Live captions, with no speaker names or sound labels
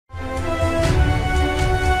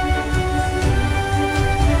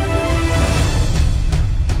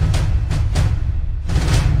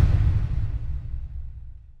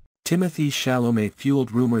Timothée Chalamet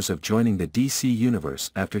fueled rumors of joining the DC Universe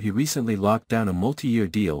after he recently locked down a multi-year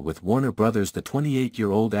deal with Warner Bros. The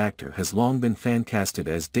 28-year-old actor has long been fan-casted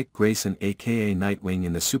as Dick Grayson aka Nightwing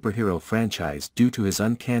in the superhero franchise due to his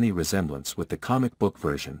uncanny resemblance with the comic book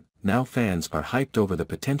version. Now fans are hyped over the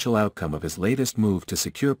potential outcome of his latest move to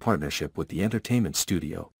secure partnership with the entertainment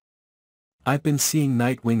studio. "I've been seeing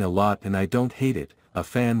Nightwing a lot and I don't hate it," a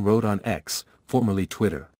fan wrote on X, formerly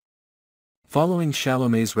Twitter. Following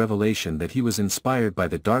Chalamet's revelation that he was inspired by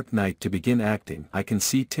The Dark Knight to begin acting, "I can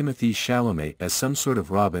see Timothée Chalamet as some sort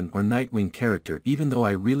of Robin or Nightwing character even though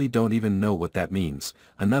I really don't even know what that means,"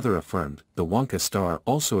 another affirmed. The Wonka star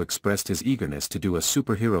also expressed his eagerness to do a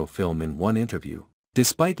superhero film in one interview.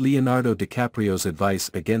 Despite Leonardo DiCaprio's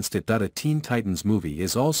advice against it, a Teen Titans movie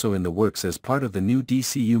is also in the works as part of the new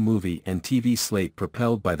DCU movie and TV slate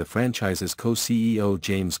propelled by the franchise's co-CEO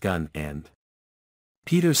James Gunn and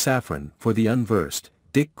Peter Safran. For the unversed,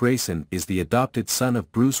 Dick Grayson is the adopted son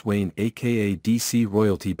of Bruce Wayne aka DC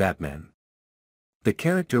royalty Batman. The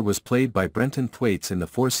character was played by Brenton Thwaites in the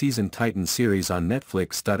 4-season Titans series on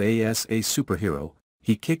Netflix. As a superhero,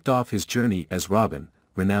 he kicked off his journey as Robin,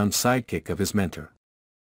 renowned sidekick of his mentor.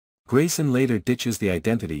 Grayson later ditches the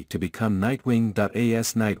identity to become Nightwing.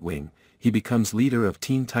 As Nightwing, he becomes leader of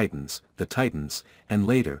Teen Titans, the Titans, and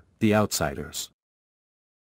later, the Outsiders.